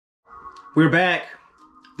We're back.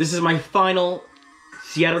 This is my final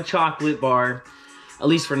Seattle chocolate bar, at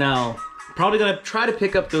least for now. Probably gonna try to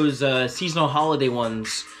pick up those seasonal holiday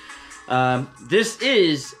ones. This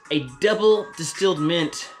is a double distilled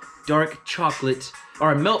mint dark chocolate,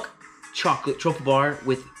 or a milk chocolate truffle bar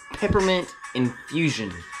with peppermint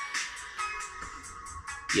infusion.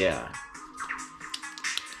 Yeah.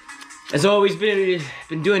 As always,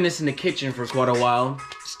 been doing this in the kitchen for quite a while.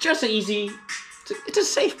 It's just an easy, it's a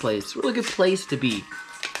safe place, a really good place to be.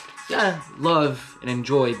 Yeah, love and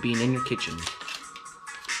enjoy being in your kitchen.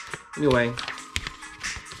 Anyway,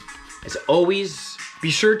 as always, be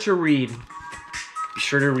sure to read. Be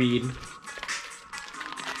sure to read.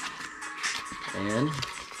 And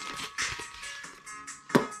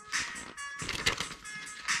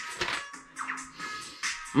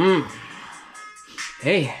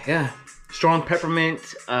hey, yeah. Strong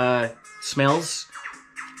peppermint smells.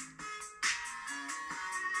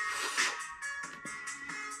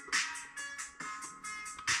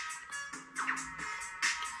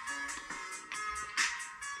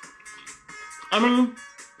 I mean,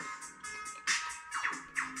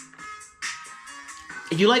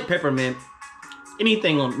 if you like peppermint,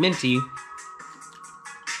 anything minty,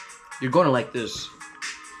 you're gonna like this.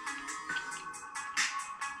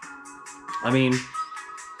 I mean,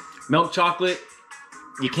 milk chocolate,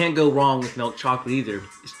 you can't go wrong with milk chocolate either.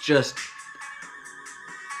 It's just,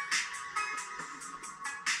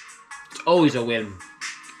 it's always a win.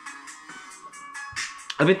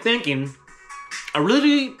 I've been thinking, I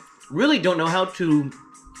really don't know how to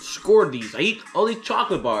score these. I eat all these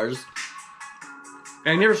chocolate bars,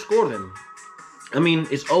 and I never score them. I mean,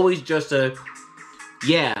 it's always just a,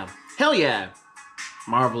 yeah, hell yeah,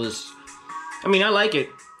 marvelous. I mean, I like it.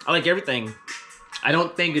 I like everything. I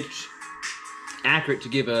don't think it's accurate to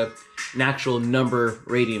give an actual number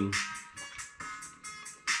rating.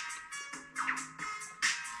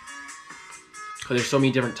 Because there's so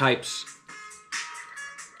many different types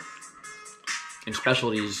and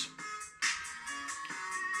specialties.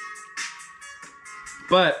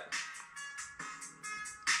 But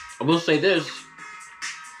I will say this.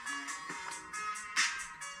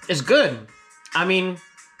 It's good. I mean,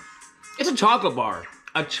 it's a chocolate bar.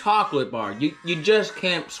 A chocolate bar. You just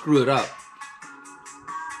can't screw it up.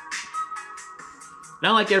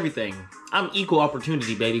 Not like everything. I'm equal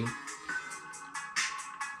opportunity, baby.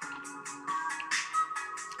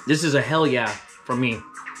 This is a hell yeah from me.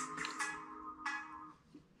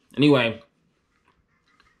 Anyway.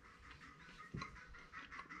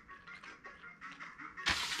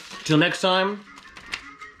 Till next time,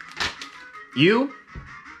 you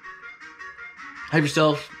have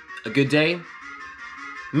yourself a good day.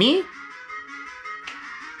 Me?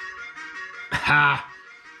 Ha!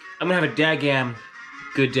 I'm gonna have a daggam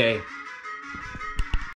good day.